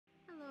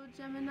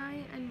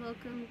Gemini, and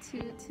welcome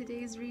to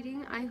today's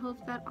reading. I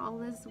hope that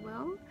all is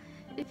well.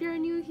 If you're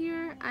new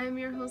here, I am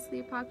your host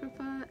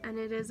LeeApocrypha, and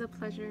it is a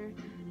pleasure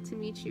to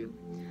meet you.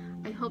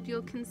 I hope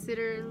you'll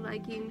consider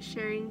liking,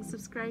 sharing,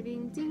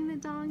 subscribing, ding the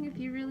dong if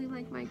you really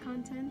like my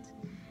content.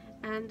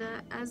 And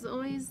as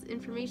always,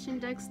 information,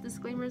 decks,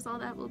 disclaimers, all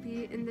that will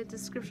be in the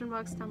description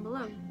box down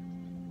below.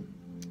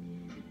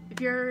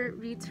 If you're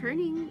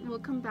returning,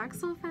 welcome back,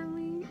 soul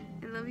family.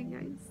 I love you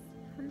guys.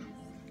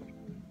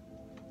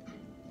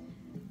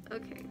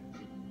 Okay,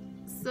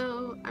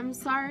 so I'm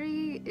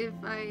sorry if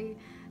I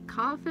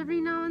cough every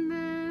now and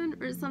then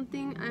or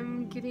something.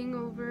 I'm getting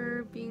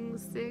over being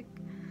sick,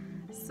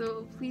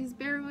 so please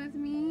bear with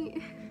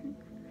me.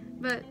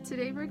 But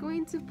today we're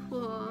going to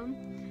pull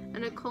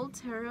an occult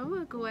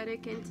tarot, a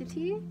goetic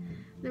entity.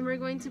 Then we're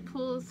going to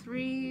pull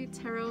 3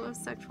 tarot of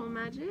sexual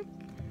magic.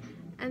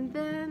 And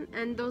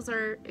those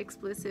are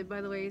explicit,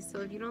 by the way, so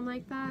if you don't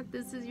like that,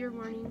 this is your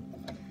warning.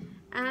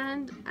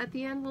 And at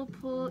the end we'll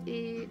pull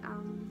a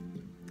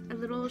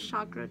little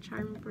chakra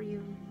charm for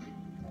you.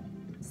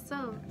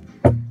 So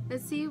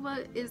let's see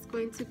what is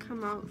going to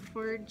come out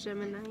for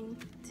Gemini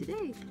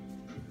today.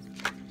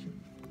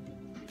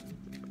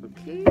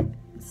 Okay,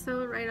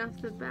 so right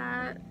off the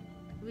bat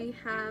we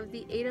have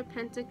the 8 of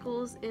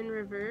Pentacles in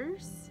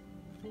reverse.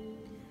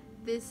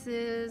 This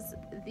is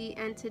the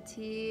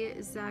entity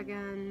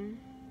Zagan,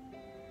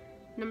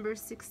 number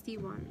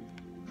 61.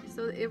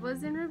 So it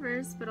was in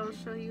reverse, but I'll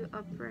show you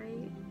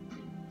upright.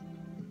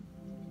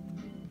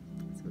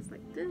 So it's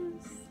like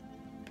this.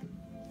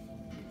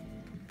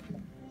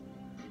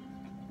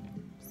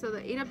 So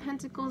the 8 of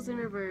Pentacles in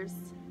reverse,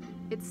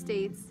 it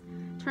states,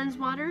 turns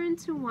water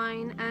into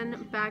wine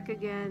and back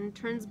again,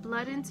 turns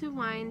blood into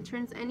wine,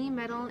 turns any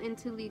metal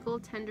into legal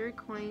tender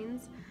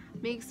coins,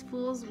 makes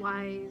fools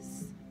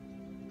wise.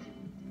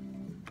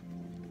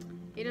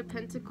 8 of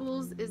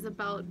Pentacles is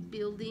about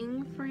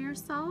building for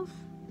yourself.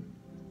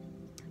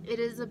 It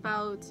is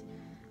about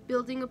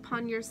building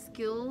upon your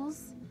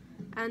skills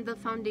and the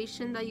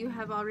foundation that you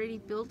have already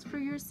built for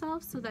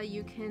yourself so that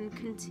you can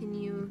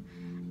continue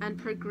and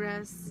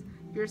progress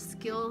your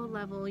skill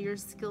level, your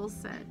skill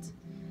set.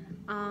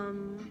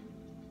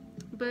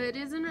 But it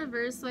is in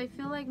reverse, so I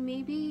feel like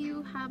maybe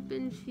you have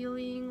been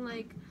feeling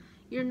like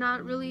you're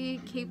not really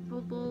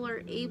capable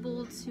or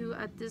able to,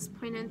 at this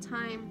point in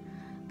time,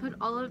 put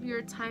all of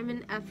your time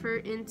and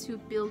effort into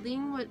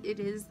building what it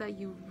is that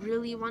you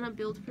really want to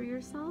build for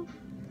yourself.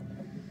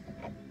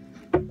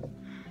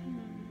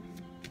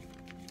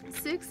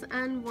 6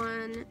 and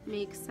 1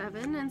 make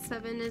 7, and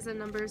 7 is a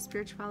number of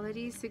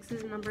spirituality, 6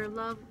 is a number of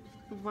love,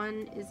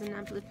 1 is an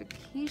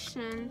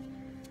amplification.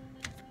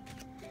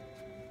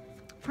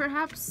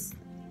 Perhaps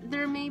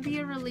there may be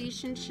a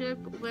relationship,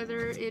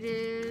 whether it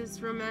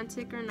is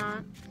romantic or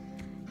not,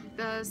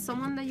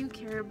 someone that you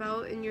care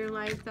about in your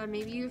life that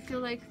maybe you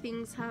feel like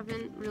things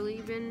haven't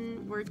really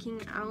been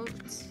working out.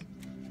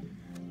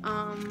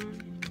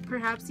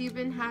 Perhaps you've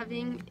been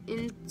having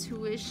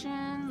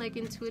intuition, like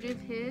intuitive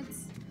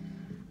hits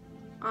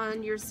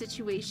on your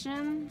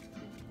situation,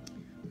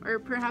 or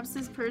perhaps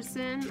this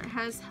person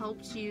has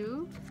helped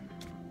you,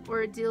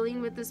 or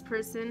dealing with this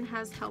person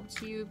has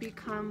helped you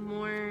become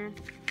more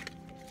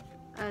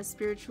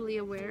spiritually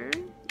aware,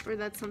 or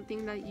that's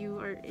something that you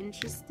are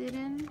interested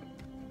in.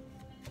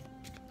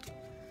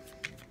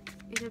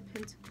 8 of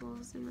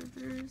Pentacles in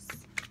reverse.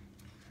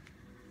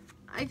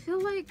 I feel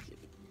like,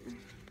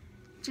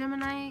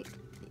 Gemini,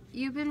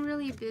 you've been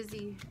really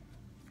busy.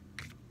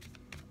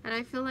 And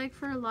I feel like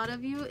for a lot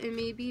of you, it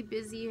may be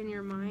busy in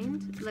your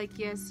mind. Like,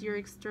 yes, your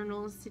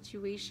external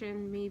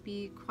situation may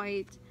be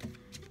quite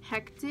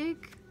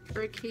hectic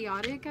or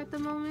chaotic at the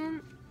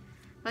moment.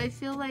 But I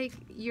feel like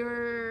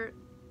your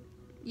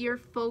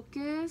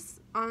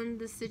focus on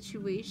the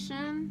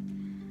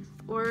situation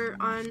or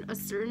on a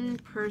certain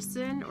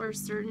person or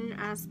certain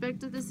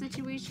aspect of the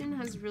situation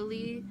has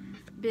really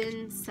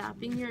been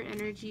sapping your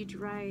energy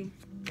dry.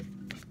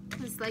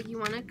 It's like you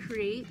want to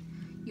create,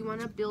 you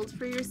want to build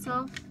for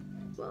yourself.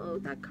 Whoa,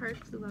 that card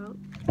flew out.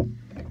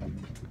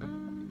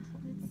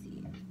 Let's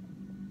see.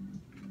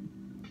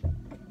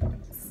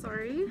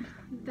 Sorry.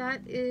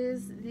 That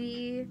is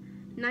the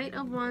Knight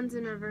of Wands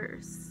in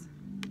reverse.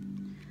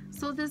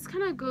 So this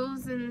kind of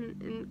goes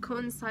and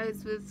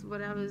coincides with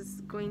what I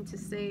was going to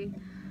say,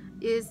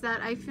 is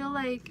that I feel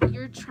like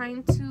you're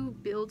trying to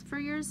build for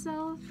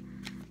yourself,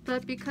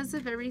 but because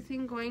of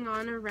everything going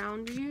on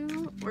around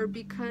you, or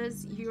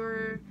because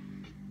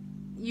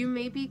you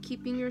may be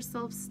keeping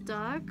yourself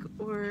stuck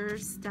or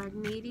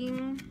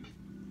stagnating,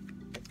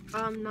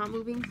 not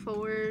moving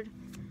forward.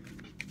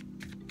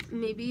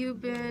 Maybe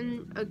you've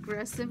been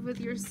aggressive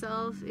with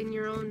yourself in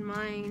your own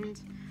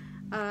mind,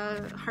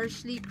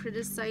 harshly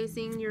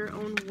criticizing your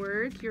own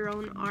work, your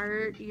own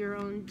art, your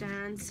own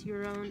dance,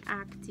 your own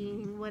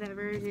acting,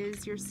 whatever it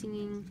is you're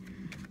singing,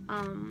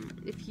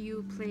 if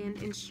you play an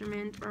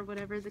instrument or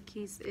whatever the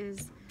case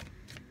is.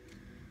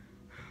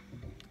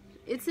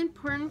 It's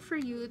important for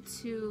you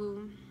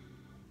to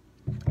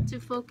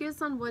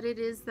focus on what it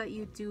is that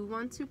you do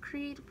want to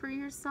create for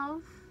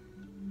yourself.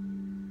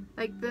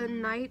 like the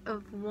Knight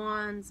of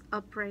Wands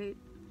upright.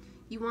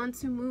 You want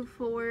to move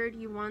forward,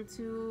 you want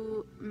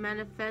to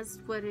manifest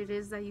what it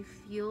is that you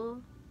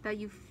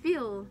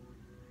feel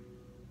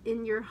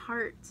in your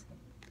heart.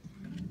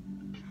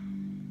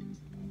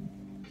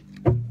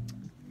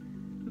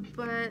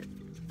 But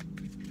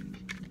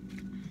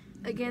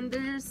again,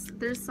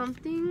 there's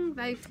something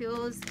that I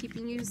feel is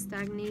keeping you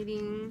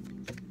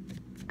stagnating.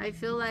 I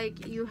feel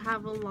like you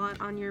have a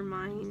lot on your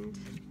mind.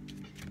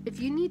 If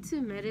you need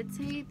to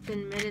meditate,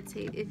 then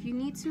meditate. If you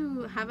need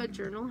to have a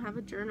journal, have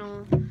a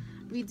journal.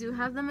 We do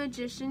have the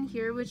Magician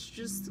here, which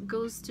just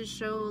goes to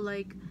show,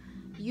 like,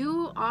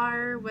 you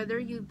are, whether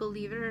you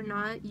believe it or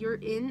not, you're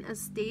in a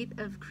state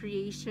of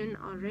creation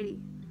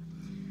already.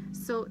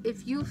 So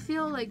if you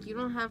feel like you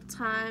don't have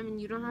time and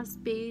you don't have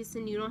space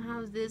and you don't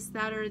have this,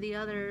 that, or the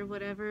other,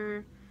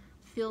 whatever,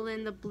 fill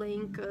in the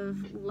blank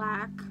of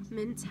lack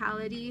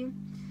mentality,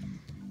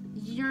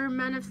 you're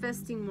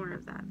manifesting more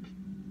of that.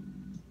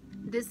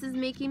 This is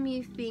making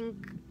me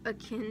think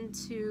akin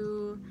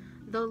to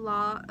the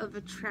law of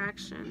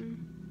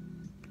attraction.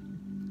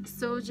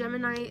 So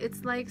Gemini,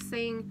 it's like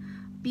saying,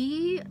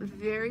 be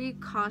very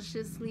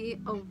cautiously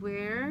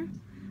aware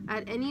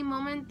at any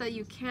moment that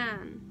you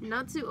can,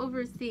 not to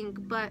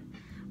overthink, but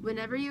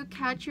whenever you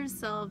catch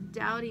yourself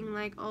doubting,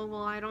 like, oh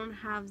well, I don't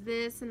have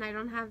this and I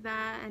don't have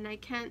that and I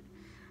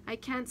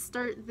can't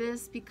start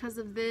this because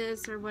of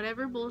this or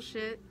whatever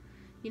bullshit,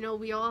 you know,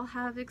 we all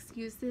have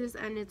excuses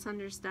and it's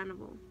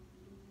understandable.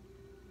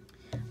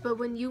 But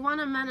when you want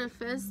to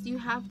manifest, you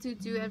have to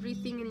do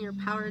everything in your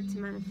power to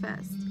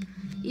manifest.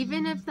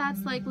 Even if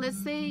that's like,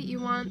 let's say you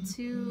want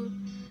to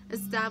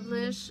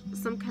establish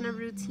some kind of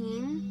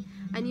routine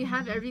and you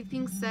have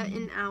everything set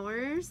in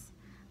hours.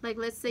 Like,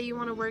 let's say you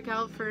want to work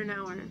out for an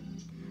hour.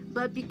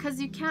 But because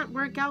you can't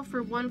work out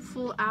for 1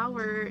 full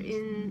hour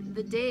in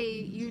the day,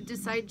 you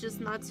decide just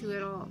not to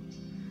at all.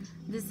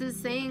 This is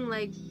saying,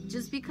 like,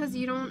 just because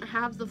you don't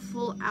have the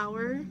full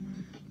hour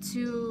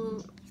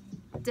to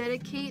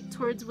dedicate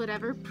towards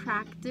whatever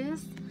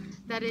practice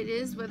that it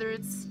is, whether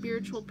it's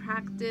spiritual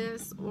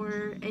practice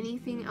or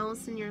anything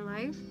else in your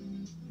life,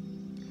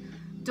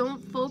 don't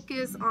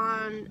focus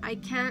on, I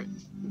can't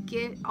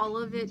get all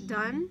of it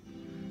done,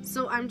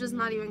 so I'm just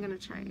not even gonna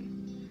try.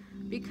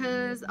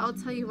 Because I'll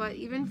tell you what,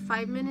 even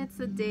 5 minutes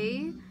a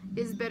day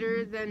is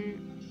better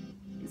than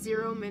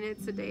 0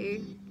 minutes a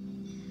day.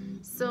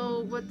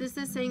 So what this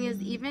is saying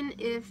is, even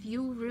if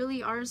you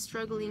really are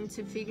struggling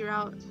to figure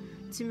out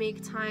to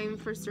make time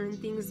for certain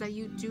things that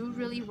you do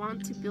really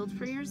want to build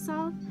for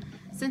yourself,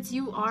 since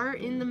you are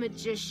in the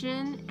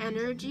Magician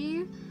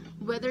energy,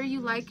 whether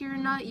you like it or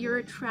not, you're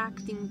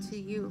attracting to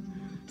you.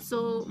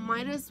 So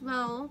might as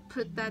well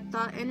put that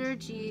thought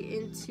energy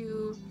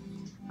into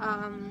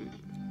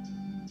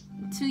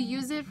to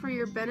use it for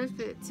your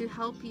benefit, to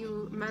help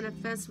you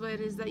manifest what it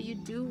is that you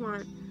do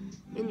want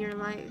in your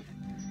life.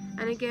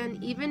 And again,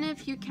 even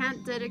if you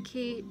can't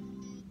dedicate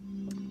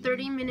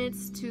 30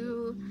 minutes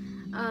to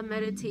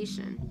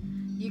meditation,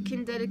 you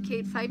can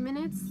dedicate 5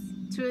 minutes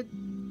to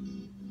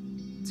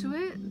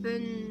it,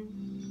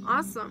 then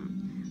awesome.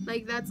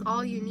 Like, that's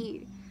all you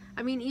need.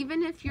 I mean,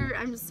 even if you're,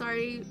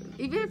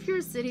 even if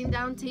you're sitting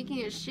down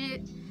taking a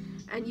shit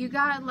and you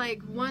got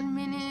like 1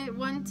 minute,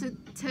 1 to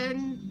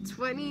 10,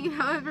 20,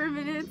 however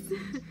minutes,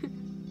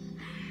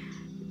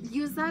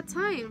 use that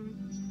time.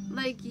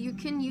 Like, you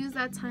can use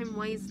that time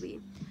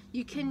wisely.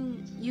 You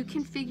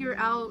can figure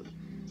out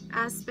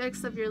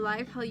aspects of your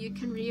life, how you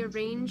can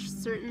rearrange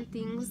certain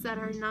things that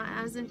are not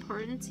as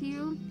important to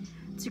you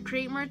to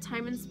create more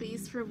time and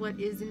space for what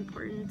is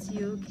important to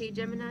you, okay,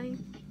 Gemini?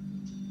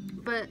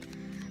 But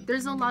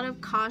there's a lot of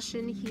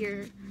caution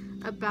here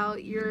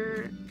about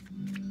your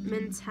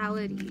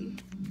mentality.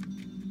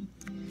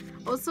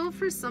 Also,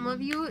 for some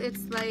of you,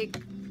 it's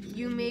like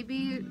you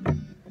maybe,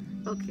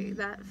 okay,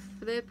 that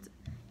flipped.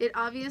 It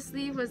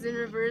obviously was in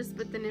reverse,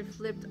 but then it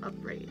flipped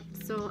upright.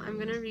 So I'm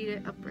gonna read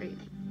it upright.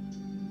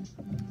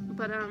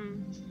 But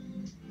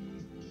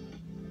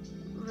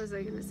what was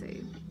I gonna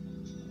say?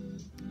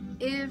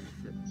 If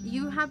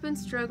you have been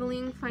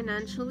struggling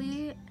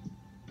financially,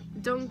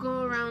 don't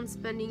go around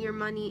spending your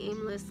money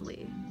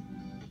aimlessly,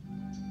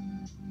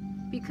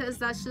 because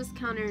that's just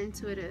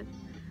counterintuitive.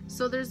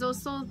 So there's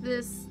also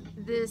this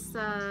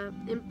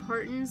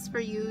importance for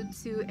you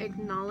to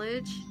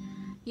acknowledge,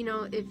 you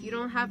know, if you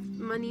don't have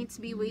money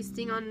to be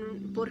wasting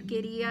on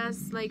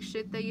porquerias, like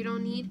shit that you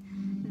don't need,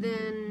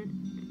 then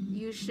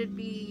you should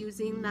be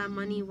using that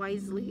money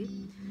wisely.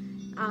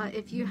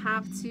 If you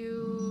have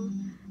to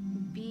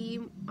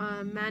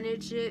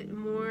manage it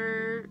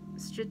more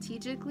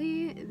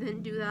strategically,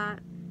 then do that.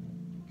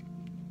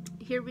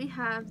 Here we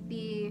have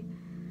the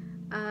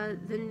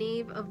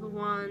Knave of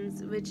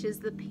Wands, which is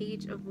the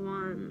Page of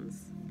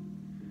Wands.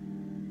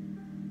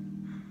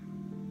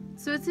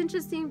 So it's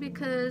interesting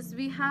because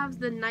we have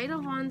the Knight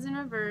of Wands in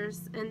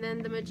reverse, and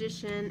then the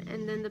Magician,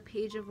 and then the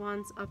Page of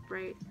Wands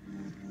upright.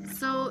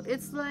 So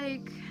it's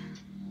like,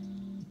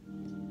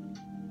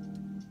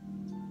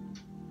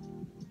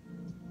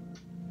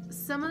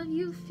 some of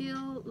you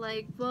feel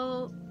like,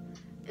 well,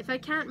 if I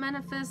can't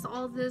manifest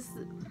all this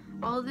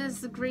all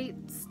this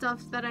great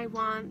stuff that I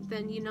want,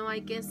 then, you know, I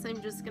guess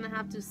I'm just gonna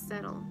have to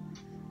settle.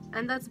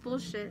 And that's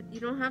bullshit. You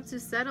don't have to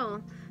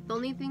settle. The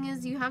only thing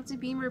is you have to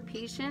be more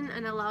patient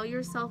and allow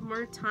yourself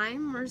more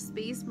time, more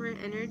space, more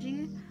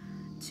energy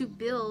to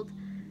build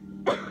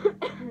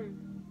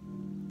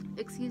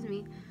excuse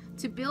me,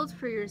 to build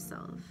for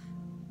yourself.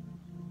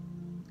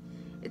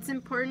 It's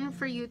important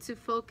for you to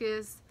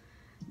focus,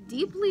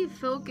 deeply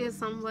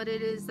focus on what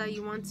it is that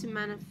you want to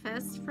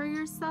manifest for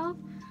yourself.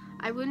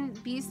 I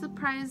wouldn't be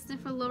surprised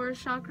if a lower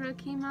chakra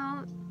came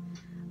out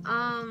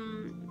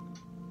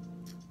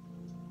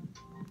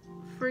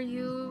for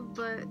you,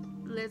 but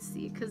let's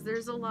see, because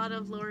there's a lot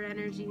of lower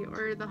energy,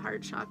 or the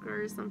heart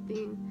chakra or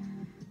something,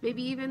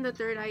 maybe even the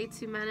third eye,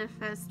 to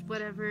manifest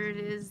whatever it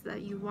is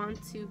that you want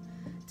to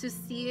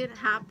see it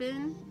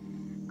happen,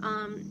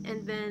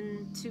 and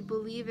then to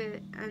believe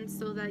it, and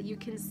so that you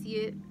can see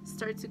it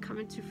start to come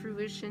into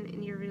fruition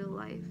in your real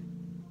life.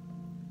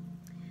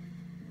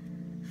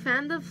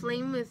 Fan the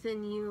flame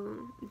within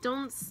you.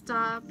 Don't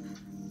stop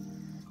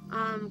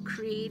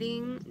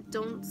creating.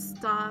 Don't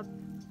stop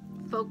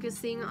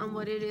focusing on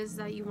what it is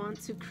that you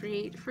want to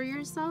create for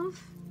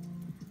yourself,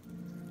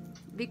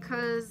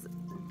 because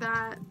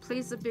that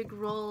plays a big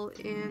role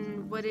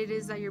in what it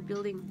is that you're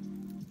building.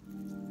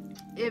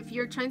 If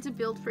you're trying to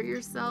build for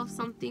yourself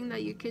something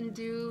that you can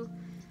do,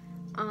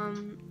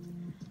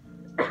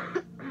 let's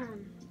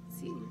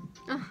see.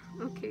 Oh,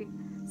 okay,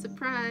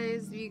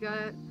 surprise, we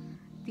got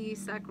the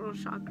sacral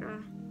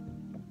chakra,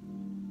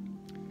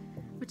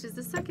 which is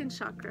the second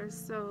chakra.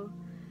 So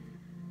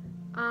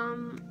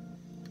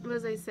what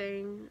was I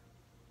saying?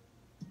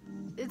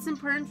 It's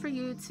important for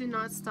you to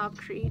not stop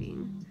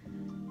creating.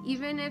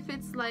 Even if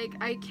it's like,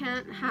 I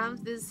can't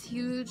have this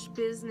huge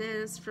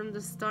business from the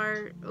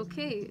start.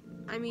 Okay,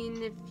 I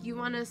mean, if you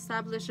want to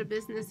establish a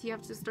business, you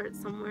have to start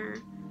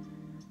somewhere.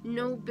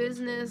 No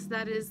business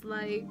that is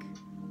like,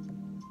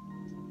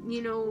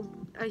 you know,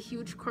 a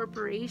huge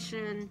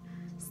corporation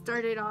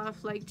started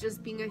off like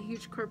just being a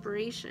huge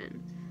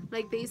corporation.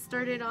 Like, they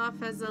started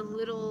off as a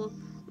little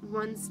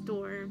one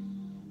store,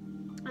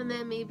 and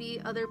then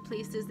maybe other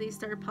places they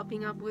started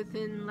popping up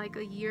within like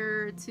a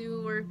year or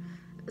two, or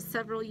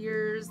several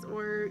years,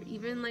 or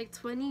even like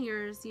 20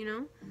 years, you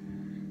know.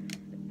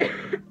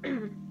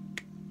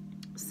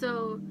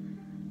 So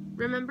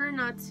remember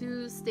not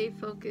to stay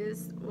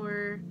focused,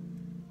 or,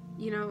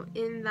 you know,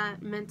 in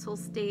that mental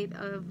state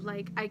of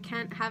like, I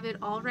can't have it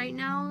all right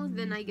now,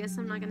 then I guess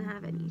I'm not gonna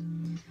have any.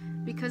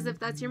 Because if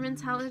that's your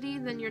mentality,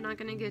 then you're not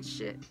gonna get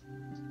shit.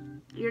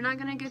 You're not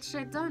gonna get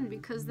shit done,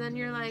 because then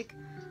you're like,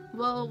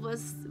 well,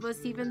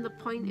 what's even the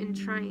point in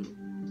trying?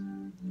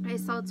 I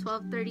saw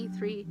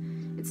 1233.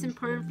 It's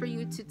important for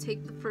you to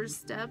take the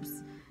first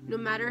steps, no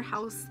matter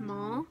how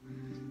small.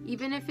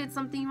 Even if it's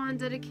something you want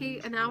to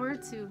dedicate an hour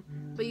to,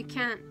 but you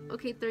can't.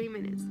 Okay, 30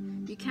 minutes.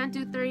 You can't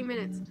do 30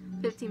 minutes,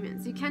 15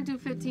 minutes. You can't do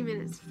 15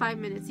 minutes, 5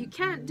 minutes. You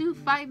can't do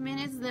 5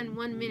 minutes, then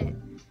 1 minute.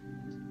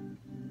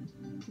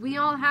 We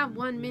all have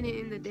 1 minute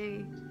in the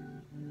day.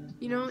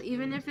 You know,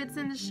 even if it's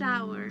in the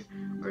shower,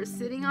 or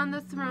sitting on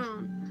the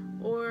throne,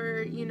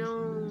 or, you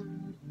know,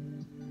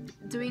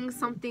 doing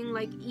something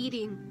like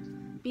eating,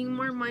 being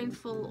more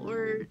mindful,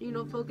 or, you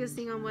know,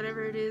 focusing on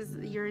whatever it is,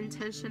 your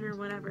intention or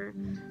whatever.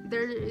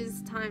 There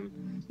is time.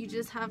 You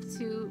just have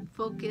to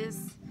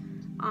focus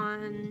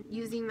on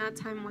using that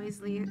time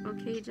wisely.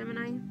 Okay,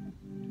 Gemini?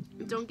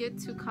 Don't get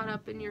too caught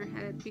up in your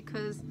head,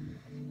 because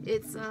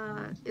it's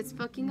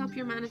fucking up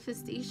your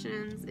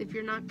manifestations if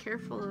you're not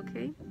careful,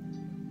 okay?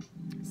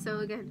 So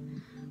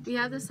again, we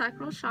have the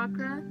sacral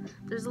chakra.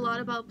 There's a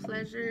lot about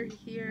pleasure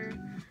here.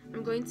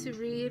 I'm going to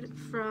read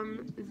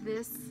from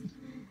this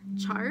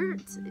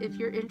chart. If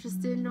you're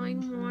interested in knowing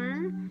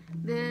more,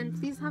 then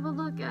please have a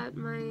look at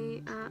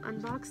my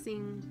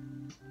unboxing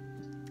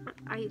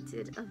I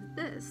did of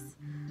this.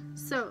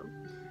 So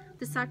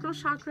the sacral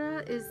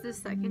chakra is the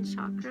second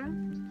chakra.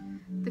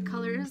 The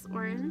color is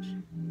orange.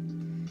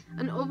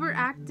 An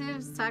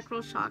overactive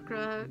sacral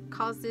chakra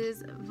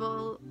causes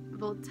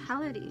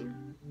volatility,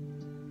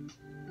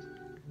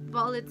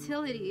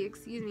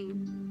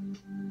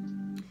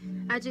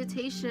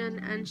 agitation,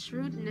 and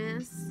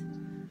shrewdness.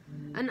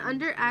 An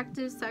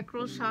underactive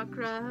sacral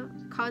chakra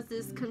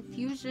causes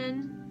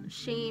confusion,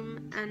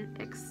 shame, and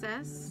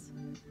excess,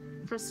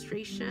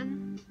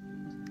 frustration.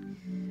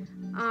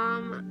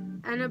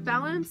 And a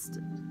balanced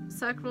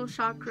sacral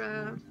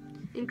chakra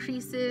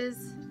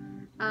increases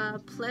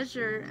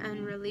pleasure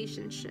and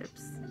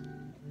relationships.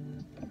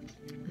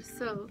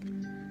 So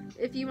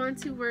if you want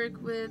to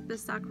work with the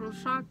sacral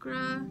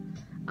chakra,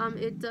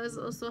 it does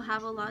also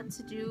have a lot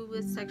to do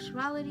with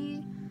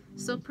sexuality.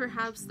 So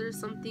perhaps there's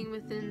something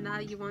within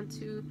that you want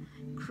to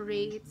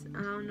create.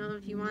 I don't know,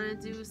 if you want to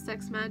do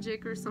sex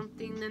magic or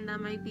something, then that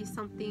might be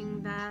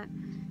something that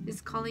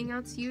is calling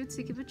out to you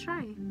to give a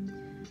try.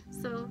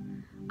 So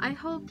I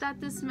hope that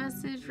this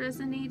message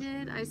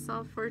resonated. I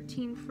saw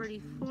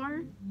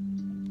 1444.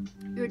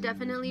 You're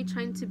definitely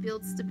trying to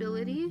build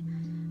stability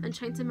and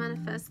trying to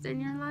manifest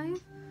in your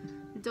life.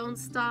 Don't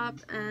stop,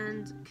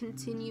 and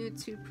continue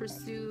to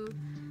pursue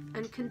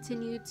and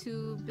continue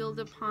to build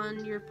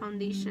upon your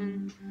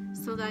foundation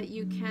so that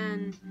you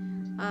can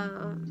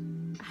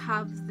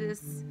have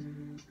this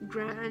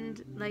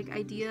grand like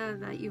idea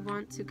that you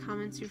want to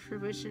come into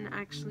fruition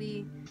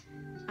actually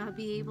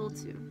be able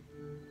to.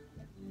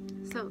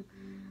 So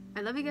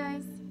I love you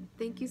guys.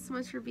 Thank you so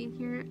much for being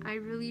here. I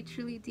really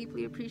truly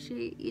deeply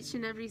appreciate each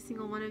and every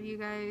single one of you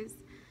guys,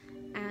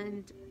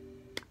 and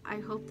I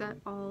hope that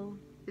all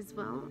is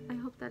well. I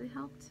hope that it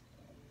helped.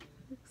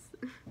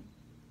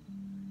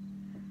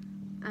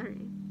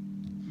 Alright.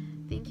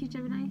 Thank you,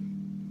 Gemini.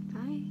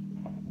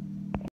 Bye.